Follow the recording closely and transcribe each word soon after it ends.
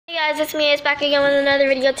Guys, it's me. It's back again with another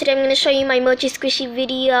video. Today I'm going to show you my Mochi squishy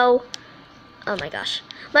video. Oh my gosh.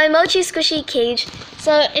 My Mochi squishy cage.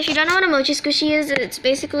 So if you don't know what a Mochi squishy is, it's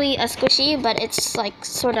basically a squishy, but it's like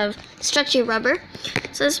sort of stretchy rubber.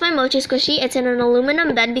 So this is my Mochi squishy. It's in an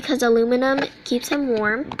aluminum bed because aluminum keeps him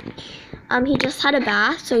warm. He just had a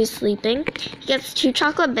bath, so he's sleeping. He gets 2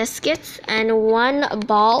 chocolate biscuits and 1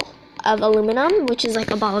 ball of aluminum, which is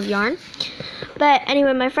like a ball of yarn. But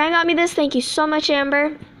anyway, my friend got me this. Thank you so much,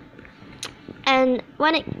 Amber. And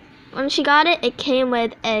when she got it, it came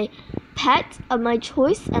with a pet of my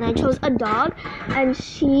choice, and I chose a dog, and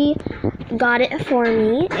she got it for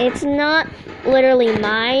me. It's not literally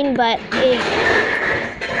mine, but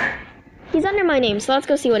he's under my name, so let's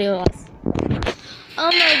go see what he was.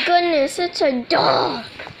 Oh my goodness, it's a dog.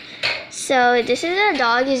 So this is a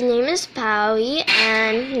dog. His name is Powie,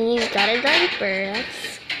 and he's got a diaper.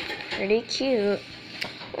 That's pretty cute.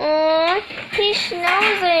 Oh, he's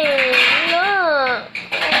snoozing. Look.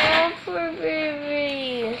 Oh, poor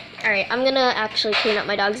baby. Alright, I'm gonna actually clean up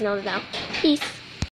my dog's nose now. Peace.